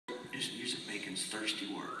thirsty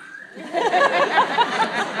work.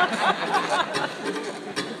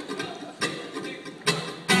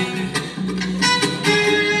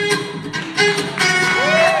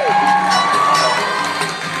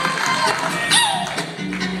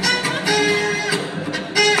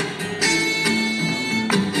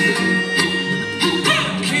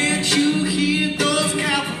 Can't you hear those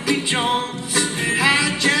cavalry drums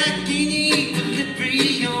hijacking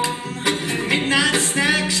equilibrium? Midnight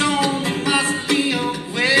snacks on the mausoleum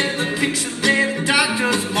where the pixelated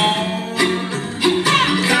doctors moan.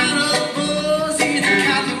 Carnivores in the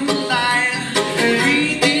candlelight,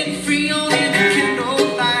 breathing free on in the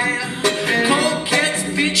candlelight. Coquettes,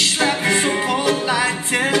 bitch slapping so polite,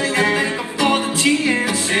 tell you thank them for the tea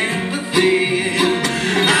and sympathy.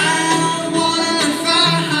 I wanna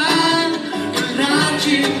find the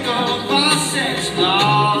logic of our sex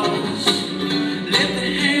laws. Let the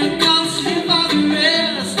handcuffs live on the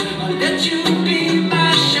rest. I'll let you be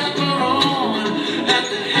my chaperone. At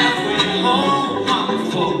the halfway home, I'm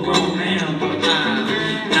a full-grown man, but I'm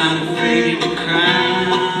not afraid to cry.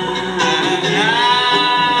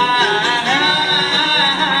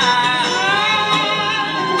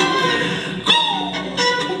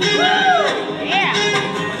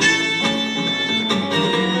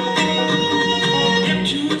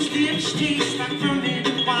 Neptune's lips taste like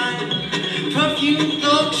fermented wine. Perfume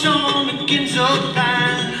looks on the Ginzo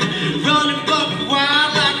line. Running buck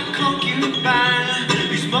wild like a concubine.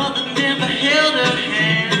 His mother never held her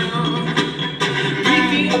hand.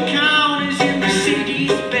 Briefing counters in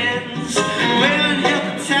Mercedes Benz. Wearing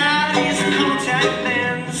hepatitis contact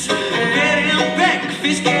lens. Bed and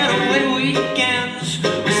breakfast getaway weekends.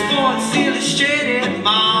 With Sports Illustrated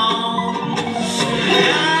moms.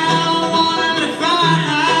 I wanna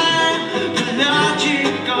find the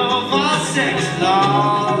logic of our sex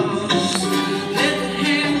laws. Let the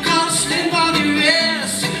handcuffs slip on your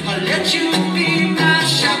wrist. I'll let you be my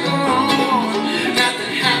chaperone. At the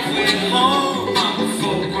halfway home, I'm a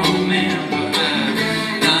full-grown man, but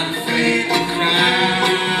I'm not afraid to cry.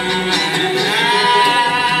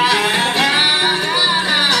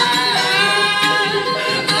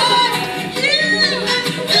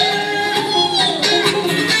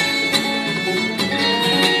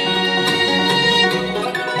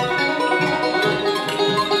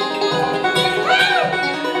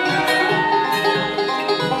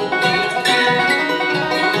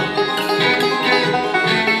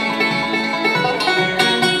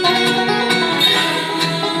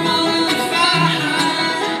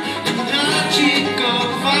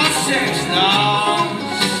 Sex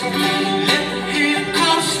laws. Let the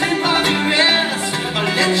handcuffs slip on your wrist. I'll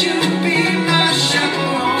let you be my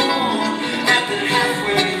chaperone. At the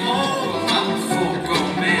halfway home, I'm a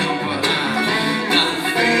full-grown man, but I'm not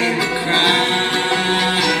afraid to cry.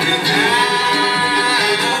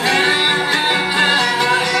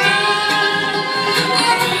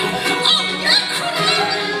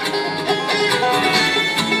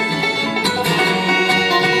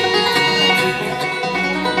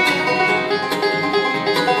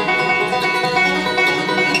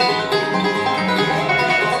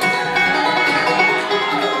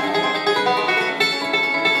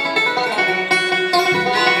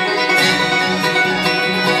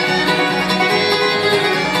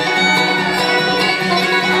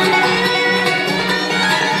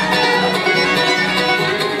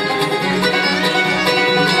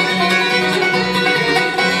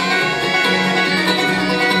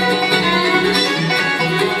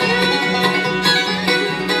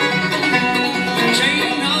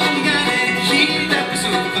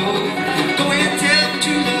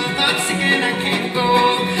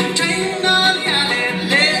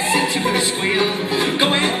 Go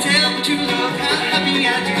and tell to love how happy I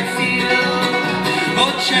do feel.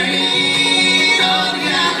 Oh, chain on the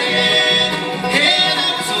alley, head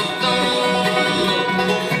up so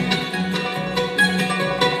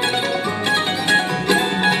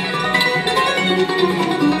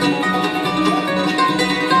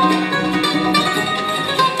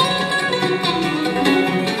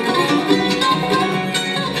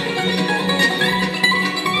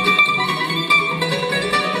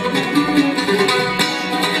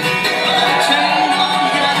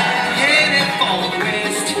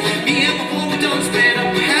me and my woman don't split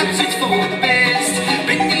up, perhaps it's for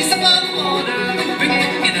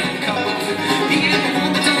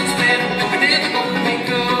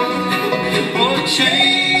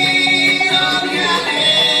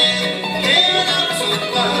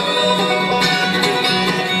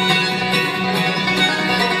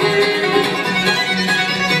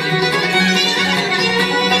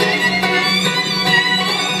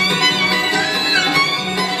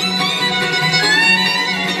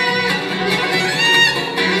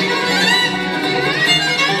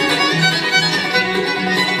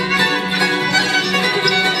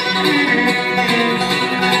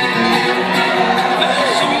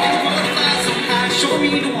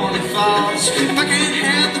walls.